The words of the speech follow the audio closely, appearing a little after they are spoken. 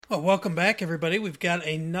Well, welcome back, everybody. We've got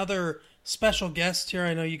another special guest here.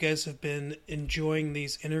 I know you guys have been enjoying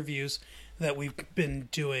these interviews that we've been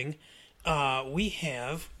doing. We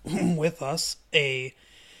have with us a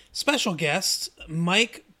special guest,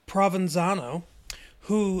 Mike Provenzano,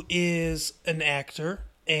 who is an actor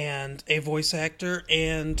and a voice actor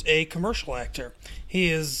and a commercial actor. He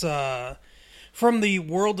is from the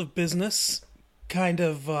world of business, kind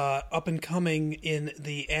of up and coming in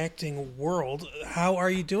the acting world. How are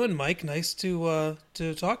you doing, Mike? Nice to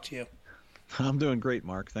talk to you. I'm doing great,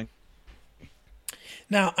 Mark. Thank.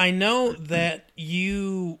 Now, I know that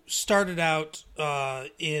you started out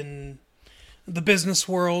in the business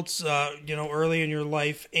world, early in your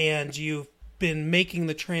life, and you've been making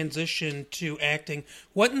the transition to acting.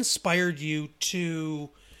 What inspired you to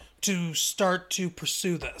start to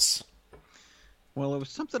pursue this? Well, it was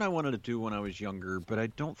something I wanted to do when I was younger, but I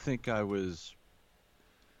don't think I was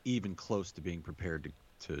even close to being prepared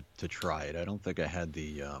to try it. I don't think I had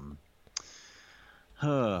the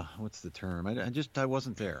what's the term? I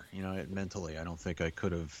wasn't there. Mentally, I don't think I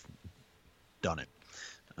could have done it.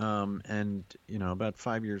 And about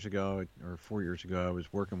 5 years ago or 4 years ago, I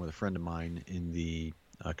was working with a friend of mine in the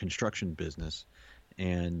construction business.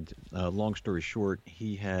 And long story short,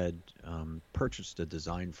 he had purchased a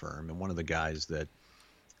design firm, and one of the guys that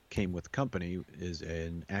came with the company is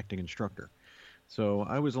an acting instructor. So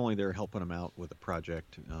I was only there helping him out with a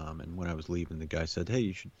project. And when I was leaving, the guy said, "Hey,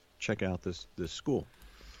 you should check out this school."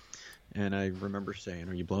 And I remember saying,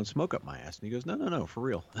 "Are you blowing smoke up my ass?" And he goes, No, for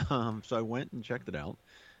real." So I went and checked it out,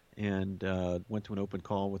 and went to an open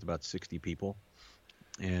call with about 60 people.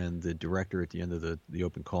 And the director at the end of the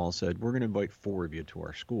open call said, "We're going to invite 4 of you to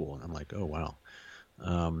our school." And I'm like, "Oh, wow."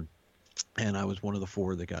 And I was one of the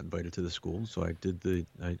 4 that got invited to the school. So I took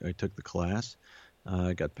the class.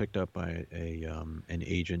 I got picked up by an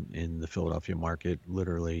agent in the Philadelphia market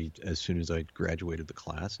literally as soon as I graduated the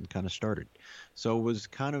class, and kind of started. So it was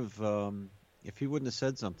kind of, if he wouldn't have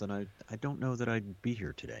said something, I don't know that I'd be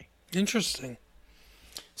here today. Interesting.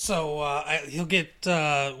 So he'll get,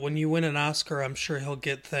 when you win an Oscar, I'm sure he'll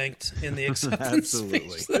get thanked in the acceptance Absolutely.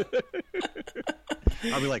 speech.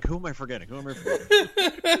 I'll be like, who am I forgetting? Stop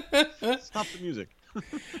the music.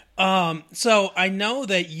 So I know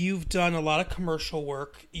that you've done a lot of commercial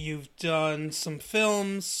work. You've done some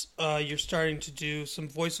films. You're starting to do some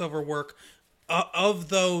voiceover work. Of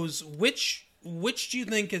those, which do you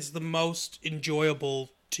think is the most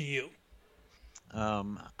enjoyable to you?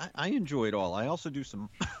 I enjoy it all. I also do some,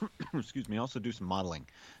 excuse me, I also do some modeling.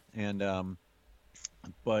 And,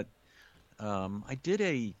 but I did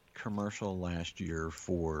a commercial last year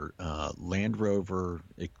for Land Rover,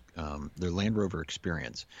 their Land Rover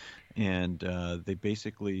Experience. And they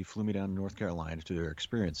basically flew me down to North Carolina to their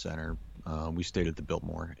experience center. We stayed at the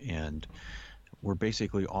Biltmore, and we're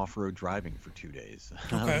basically off-road driving for 2 days.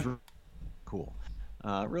 Okay. Cool.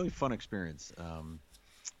 Really fun experience.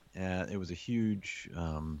 It was a huge,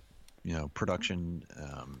 production,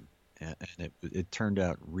 and it turned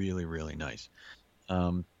out really, really nice.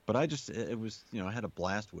 But it was, I had a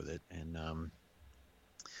blast with it. And,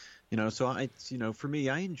 so for me,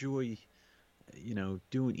 I enjoy,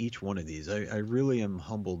 doing each one of these. I really am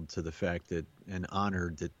humbled to the fact that, and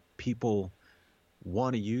honored that people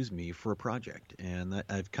want to use me for a project. And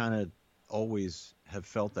I've kind of always have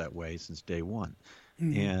felt that way since day one.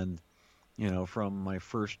 Mm-hmm. And, from my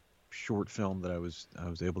first short film that I was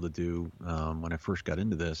able to do when I first got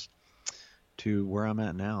into this, to where I'm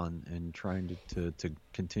at now, and trying to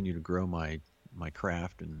continue to grow my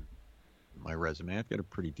craft and my resume. I've got a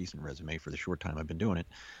pretty decent resume for the short time I've been doing it,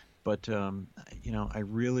 but I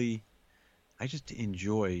just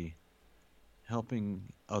enjoy helping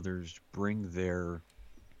others bring their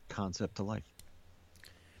concept to life.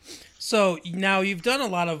 So now you've done a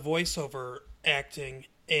lot of voiceover acting.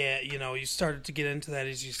 You started to get into that,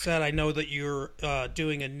 as you said. I know that you're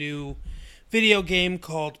doing a new video game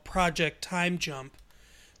called Project Time Jump.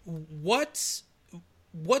 What's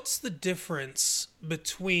the difference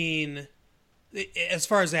between, as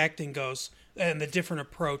far as acting goes, and the different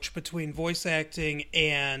approach between voice acting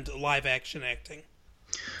and live action acting?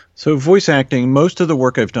 So voice acting, most of the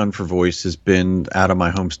work I've done for voice has been out of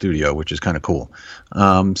my home studio, which is kind of cool.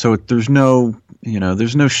 So there's no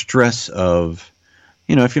stress of,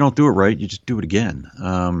 if you don't do it right, you just do it again.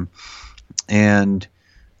 I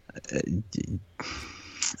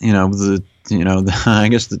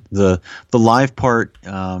guess the live part,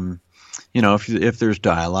 if there's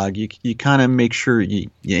dialogue, you kind of make sure you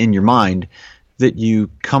in your mind that you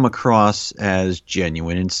come across as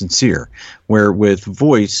genuine and sincere. Where with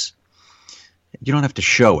voice, you don't have to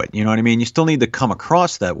show it. You know what I mean? You still need to come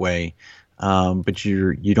across that way, but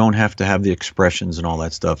you don't have to have the expressions and all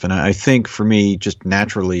that stuff. And I think for me, just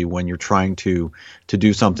naturally, when you're trying to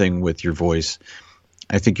do something with your voice,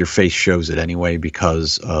 I think your face shows it anyway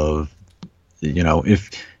because of, if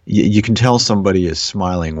you can tell somebody is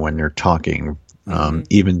smiling when they're talking,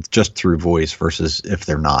 even just through voice versus if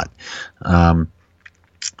they're not.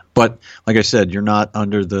 But like I said, you're not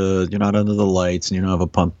under the lights, and you don't have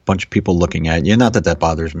a bunch of people looking at you. Not that that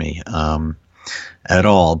bothers me at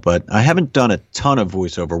all. But I haven't done a ton of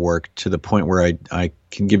voiceover work to the point where I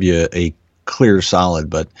can give you a clear, solid.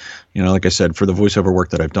 But like I said, for the voiceover work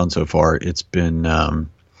that I've done so far, it's been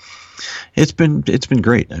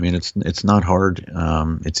great. I mean, it's not hard.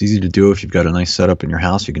 It's easy to do if you've got a nice setup in your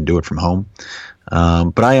house. You can do it from home.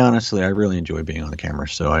 But I really enjoy being on the camera.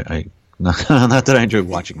 So I not that I enjoy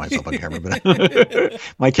watching myself on camera, but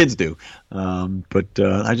my kids do. But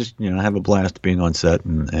I just I have a blast being on set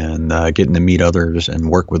and getting to meet others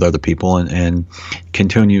and work with other people and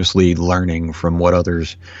continuously learning from what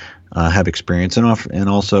others have experienced and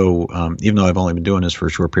also even though I've only been doing this for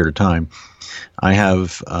a short period of time, I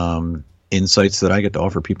have insights that I get to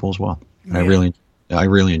offer people as well. Yeah. I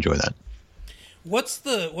really enjoy that. What's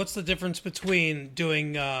the difference between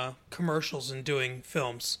doing commercials and doing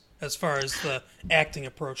films as far as the acting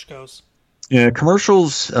approach goes? Yeah,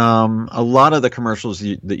 commercials. A lot of the commercials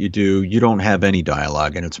that you do, you don't have any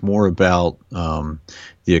dialogue, and it's more about the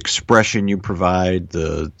expression you provide.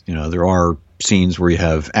 There are scenes where you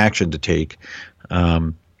have action to take,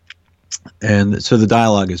 and so the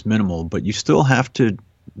dialogue is minimal, but you still have to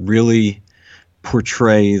really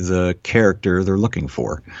portray the character they're looking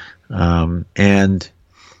for.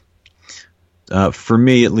 For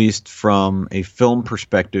me, at least from a film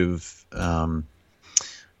perspective, there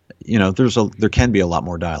can be a lot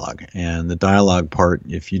more dialogue, and the dialogue part,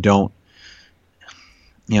 if you don't,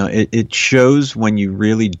 it shows when you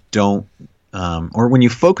really don't, or when you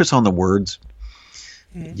focus on the words,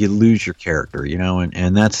 you lose your character,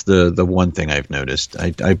 and that's the one thing I've noticed.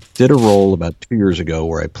 I did a role about 2 years ago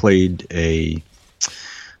where I played a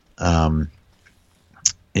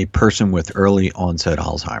person with early onset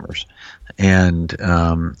Alzheimer's. And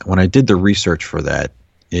when I did the research for that,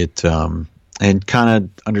 and kind of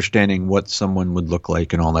understanding what someone would look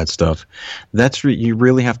like and all that stuff, you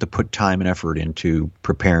really have to put time and effort into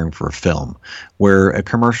preparing for a film. Where a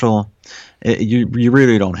commercial, you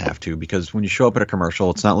really don't have to, because when you show up at a commercial,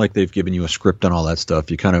 it's not like they've given you a script and all that stuff.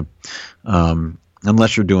 You kind of,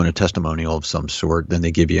 unless you're doing a testimonial of some sort, then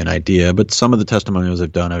they give you an idea. But some of the testimonials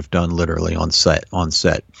I've done literally on set.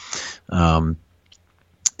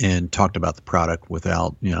 And talked about the product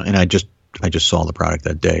without, and I just saw the product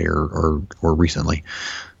that day or recently.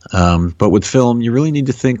 But with film, you really need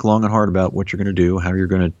to think long and hard about what you're going to do, how you're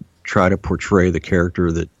going to try to portray the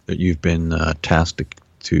character that you've been tasked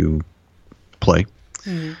to play.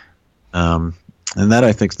 Mm-hmm. And that,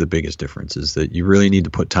 I think, is the biggest difference, is that you really need to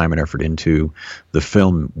put time and effort into the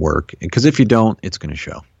film work, because if you don't, it's going to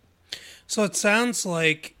show. So it sounds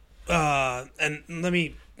like, and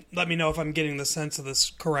let me know if I'm getting the sense of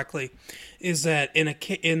this correctly, is that in a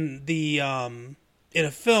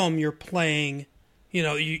film you're playing,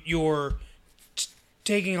 you're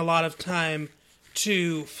taking a lot of time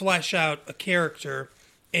to flesh out a character,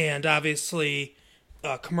 and obviously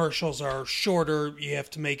commercials are shorter. You have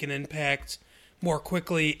to make an impact more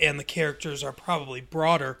quickly, and the characters are probably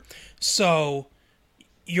broader. So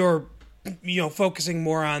you're focusing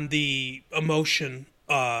more on the emotion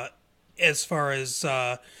as far as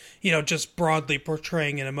just broadly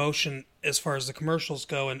portraying an emotion as far as the commercials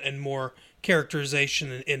go, and more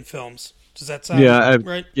characterization in films. Does that sound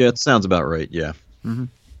right? Yeah, it sounds about right. Yeah.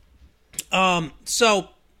 Mm-hmm. So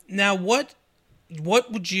now, what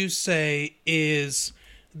would you say is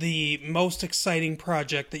the most exciting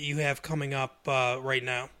project that you have coming up right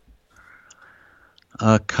now?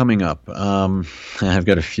 Coming up, I've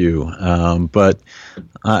got a few, but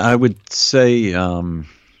I would say I'm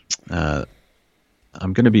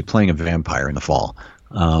going to be playing a vampire in the fall.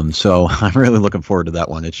 So I'm really looking forward to that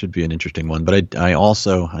one. It should be an interesting one. But I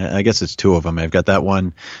also, I guess it's two of them. I've got that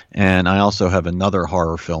one, and I also have another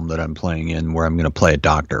horror film that I'm playing in where I'm going to play a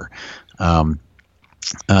doctor.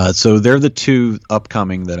 So they're the two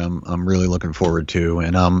upcoming that I'm really looking forward to.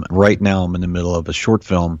 And right now I'm in the middle of a short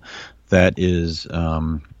film that is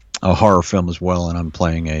a horror film as well, and I'm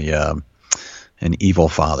playing an evil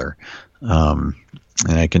father. And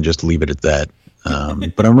I can just leave it at that.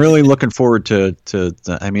 But I'm really looking forward to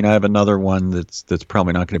I mean, I have another one that's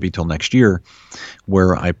probably not going to be till next year,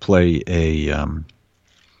 where I play an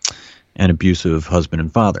abusive husband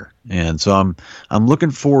and father. And so I'm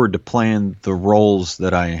looking forward to playing the roles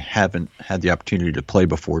that I haven't had the opportunity to play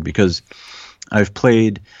before, because I've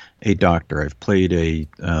played a doctor. I've played a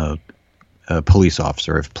police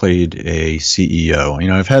officer. I've played a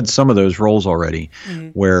CEO. I've had some of those roles already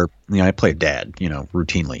where, I play dad,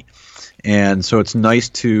 routinely. And so it's nice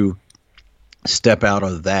to step out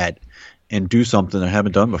of that and do something I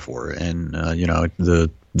haven't done before. And,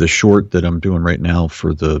 the short that I'm doing right now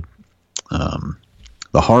for the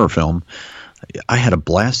horror film, I had a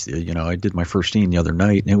blast. I did my first scene the other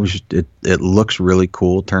night, and it looks really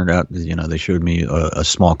cool. Turned out, they showed me a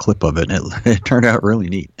small clip of it, and it turned out really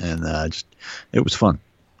neat, and it was fun.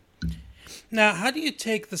 Now, how do you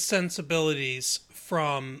take the sensibilities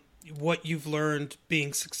from what you've learned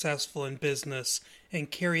being successful in business and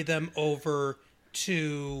carry them over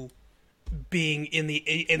to being in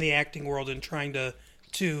the acting world and trying to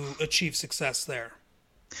achieve success there?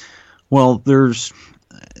 Well,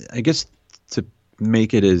 I guess to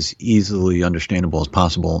make it as easily understandable as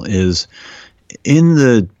possible is in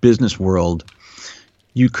the business world,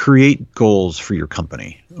 you create goals for your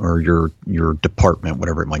company or your department,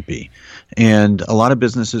 whatever it might be. And a lot of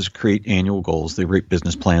businesses create annual goals. They write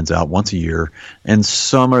business plans out once a year. And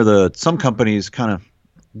some companies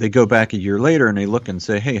they go back a year later and they look and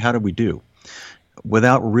say, hey, how did we do?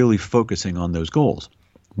 Without really focusing on those goals.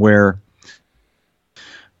 Where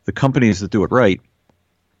the companies that do it right,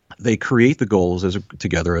 they create the goals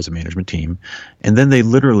together as a management team, and then they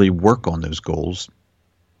literally work on those goals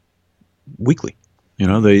weekly.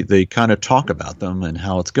 They kind of talk about them and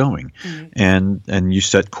how it's going, and you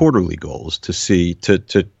set quarterly goals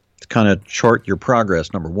to kind of chart your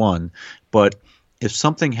progress. Number one, but if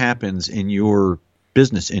something happens in your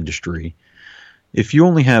business industry, if you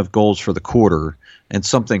only have goals for the quarter and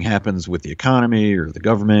something happens with the economy or the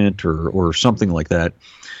government or something like that,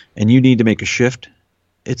 and you need to make a shift,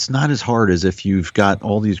 it's not as hard as if you've got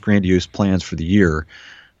all these grandiose plans for the year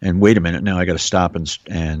and wait a minute, now I got to stop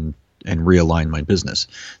and realign my business.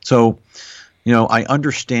 So, I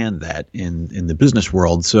understand that in the business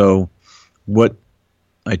world. So what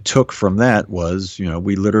I took from that was,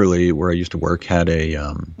 we literally, where I used to work, had a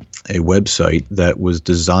website that was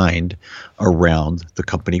designed around the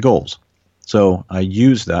company goals. So I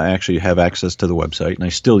used that. I actually have access to the website, and I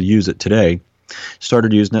still use it today.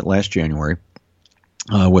 Started using it last January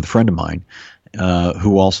with a friend of mine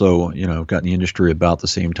who also, got in the industry about the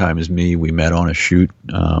same time as me. We met on a shoot.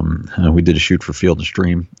 We did a shoot for Field and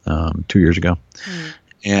Stream 2 years ago.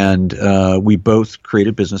 And we both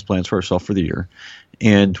created business plans for ourselves for the year.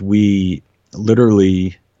 And we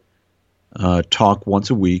literally talk once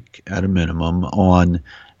a week at a minimum on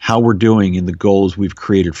how we're doing in the goals we've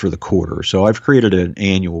created for the quarter. So I've created an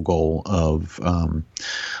annual goal of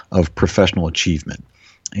professional achievement,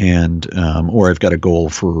 and or I've got a goal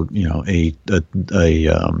for a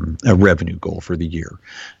revenue goal for the year,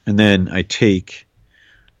 and then I take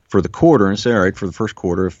for the quarter and say, all right, for the first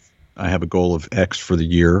quarter, if I have a goal of X for the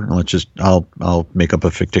year, and I'll make up a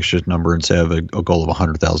fictitious number and say I have a goal of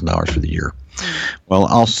 $100,000 for the year. Well,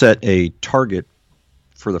 I'll set a target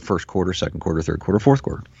for the first quarter, second quarter, third quarter, fourth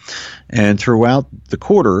quarter. And throughout the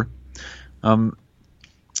quarter,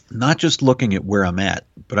 not just looking at where I'm at,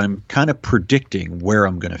 but I'm kind of predicting where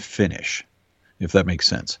I'm going to finish, if that makes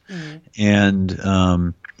sense. And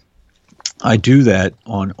I do that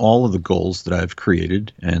on all of the goals that I've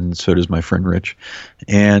created, and so does my friend Rich.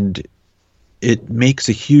 And it makes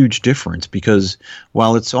a huge difference because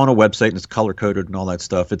while it's on a website and it's color-coded and all that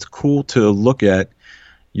stuff, it's cool to look at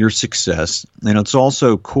your success, and it's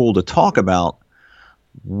also cool to talk about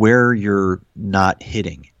where you're not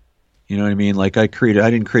hitting. You know what I mean? Like I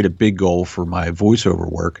didn't create a big goal for my voiceover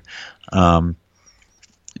work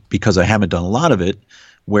because I haven't done a lot of it,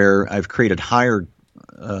 where I've created higher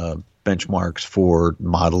benchmarks for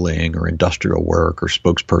modeling or industrial work or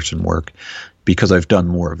spokesperson work because I've done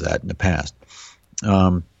more of that in the past.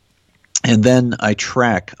 And then I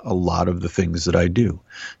track a lot of the things that I do.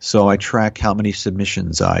 So I track how many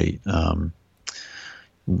submissions I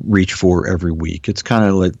reach for every week. It's kind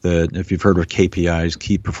of like if you've heard of KPIs,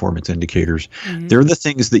 key performance indicators, they're the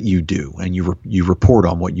things that you do, and you report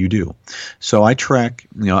on what you do. So I track,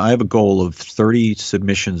 I have a goal of 30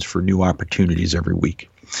 submissions for new opportunities every week.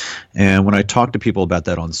 And when I talk to people about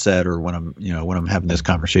that on set, or when I'm having this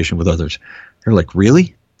conversation with others, they're like,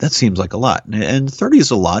 really? That seems like a lot. And 30 is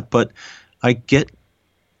a lot, but I get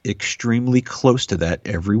extremely close to that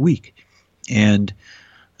every week. And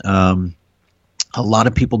a lot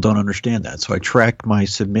of people don't understand that. So I track my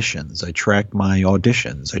submissions. I track my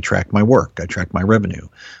auditions. I track my work. I track my revenue.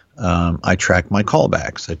 I track my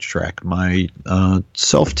callbacks. I track my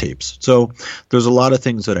self-tapes. So there's a lot of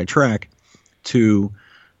things that I track to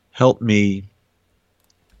help me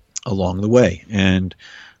along the way. And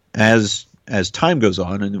as as time goes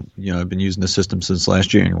on, and I've been using the system since last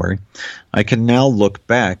January, I can now look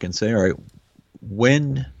back and say, all right,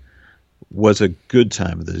 when was a good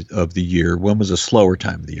time of the year? When was a slower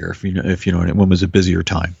time of the year? If you know, when was a busier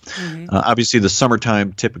time? Mm-hmm. Obviously, the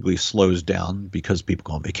summertime typically slows down because people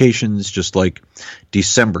go on vacations, just like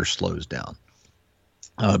December slows down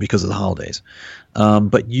because of the holidays.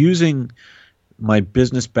 But using my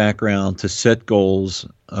business background to set goals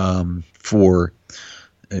for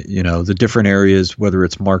the different areas, whether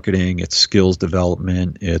it's marketing, it's skills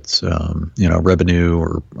development, it's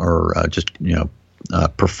revenue, or just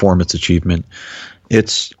performance achievement.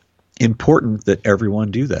 It's important that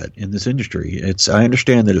everyone do that in this industry. I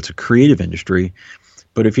understand that it's a creative industry,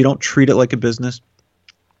 but if you don't treat it like a business,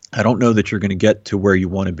 I don't know that you're going to get to where you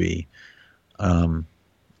want to be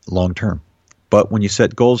long term. But when you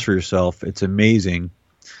set goals for yourself, it's amazing,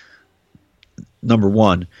 number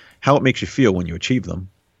one, how it makes you feel when you achieve them,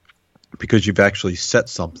 because you've actually set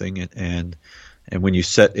something, and when you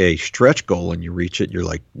set a stretch goal and you reach it,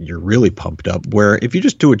 you're really pumped up. Where if you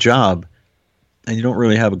just do a job and you don't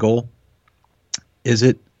really have a goal, does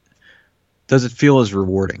it feel as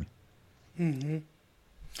rewarding? Mm-hmm.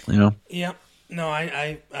 Yeah. No,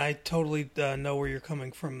 I totally know where you're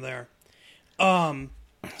coming from there.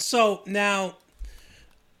 So now,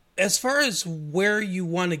 as far as where you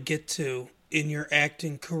want to get to in your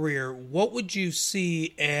acting career, what would you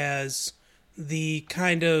see as the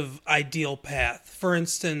kind of ideal path? For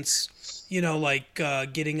instance,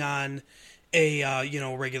 getting on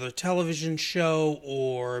a regular television show,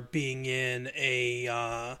 or being in a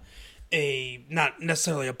not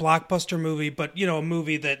necessarily a blockbuster movie, but a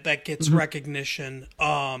movie that gets mm-hmm. recognition.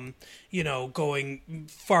 Going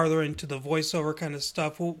farther into the voiceover kind of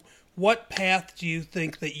stuff. What path do you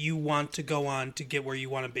think that you want to go on to get where you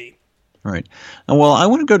want to be? Right. Well, I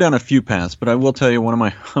want to go down a few paths, but I will tell you one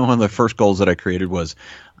of the first goals that I created was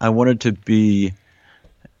I wanted to be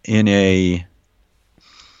in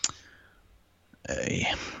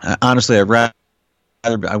honestly, I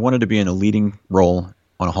wanted to be in a leading role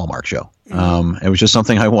on a Hallmark show. Mm-hmm. It was just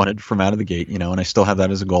something I wanted from out of the gate, and I still have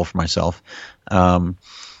that as a goal for myself.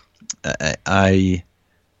 I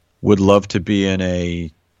would love to be in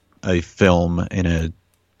a film in a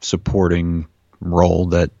supporting role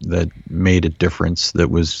that made a difference, that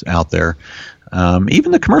was out there.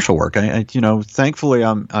 Even the commercial work, thankfully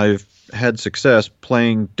I've had success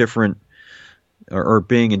playing different or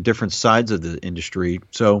being in different sides of the industry.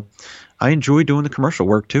 So I enjoy doing the commercial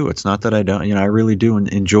work too. It's not that I don't, I really do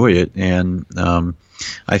enjoy it. And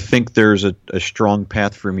I think there's a strong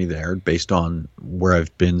path for me there based on where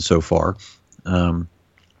I've been so far. I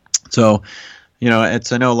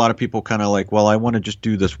know a lot of people kind of like, well, I want to just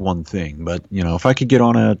do this one thing, but if I could get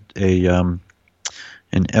on an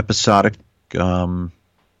episodic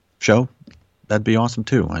show, that'd be awesome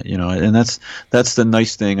too. And that's the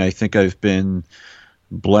nice thing. I think I've been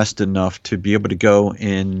blessed enough to be able to go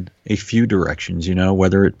in a few directions,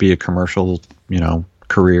 whether it be a commercial,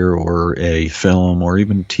 career, or a film, or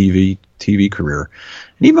even TV career.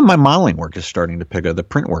 And even my modeling work is starting to pick up. The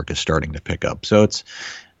print work is starting to pick up. So it's,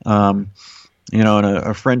 and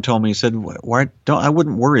a friend told me, he said, I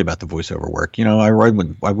wouldn't worry about the voiceover work.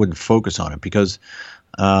 I wouldn't focus on it because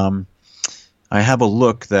I have a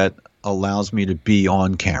look that allows me to be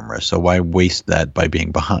on camera. So why waste that by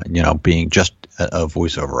being behind, being just a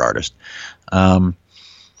voiceover artist?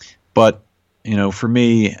 But for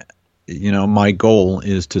me, my goal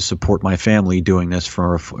is to support my family doing this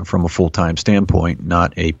from a full-time standpoint,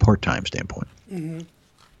 not a part-time standpoint. Mm-hmm.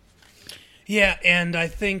 Yeah, and I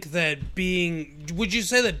think that would you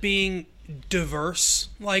say that being diverse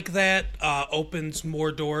like that opens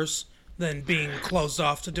more doors than being closed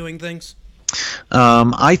off to doing things?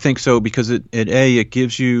 I think so, because it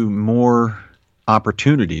gives you more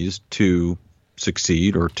opportunities to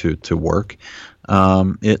succeed or to work.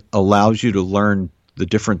 It allows you to learn the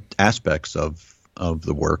different aspects of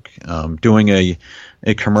the work. Doing a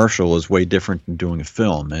commercial is way different than doing a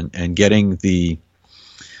film, and getting the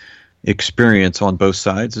experience on both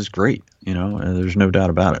sides is great. There's no doubt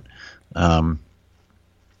about it.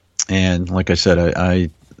 And like I said,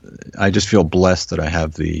 I just feel blessed that I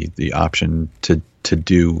have the option to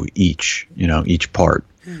do each part,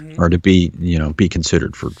 mm-hmm. or to be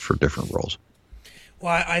considered for different roles.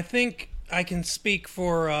 Well, I think I can speak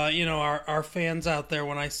for our fans out there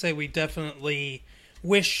when I say we definitely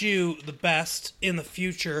wish you the best in the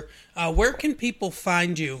future. Where can people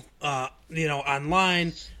find you?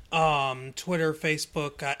 Online, Twitter,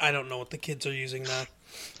 Facebook. I don't know what the kids are using now.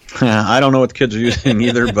 I don't know what the kids are using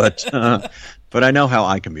either, but I know how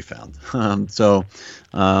I can be found.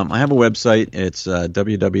 I have a website. It's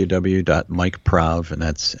www.mikeprov, and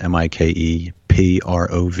that's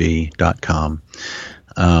MikeProv.com.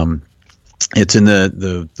 It's in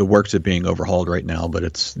the works of being overhauled right now, but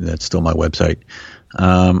that's still my website.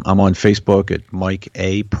 I'm on Facebook at Mike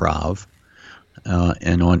A. Prov,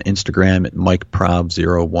 and on Instagram at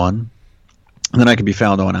MikeProv01. And then I can be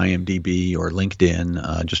found on IMDb or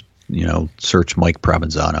LinkedIn. Just search Mike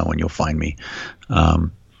Provenzano and you'll find me. And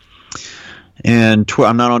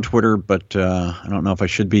I'm not on Twitter, but I don't know if I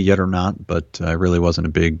should be yet or not. But I really wasn't a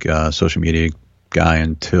big social media guy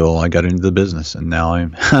until I got into the business, and now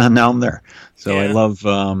I'm there. So yeah. I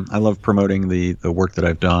love promoting the work that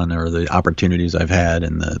I've done, or the opportunities I've had,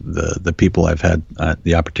 and the people I've had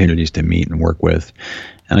the opportunities to meet and work with.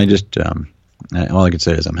 And I just all I can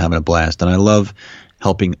say is I'm having a blast, and I love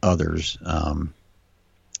helping others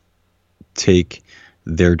take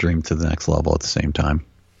their dream to the next level at the same time.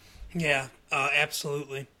 Yeah,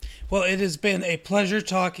 absolutely. Well, it has been a pleasure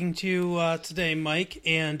talking to you today, Mike,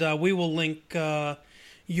 and we will link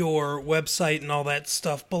your website and all that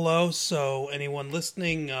stuff below, so anyone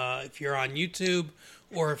listening, if you're on YouTube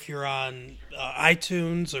or if you're on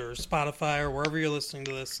iTunes or Spotify or wherever you're listening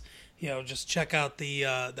to this, just check out the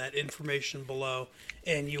that information below,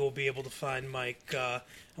 and you will be able to find Mike.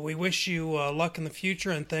 We wish you luck in the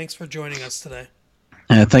future, and thanks for joining us today.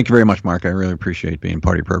 Thank you very much, Mark. I really appreciate being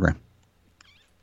part of your program.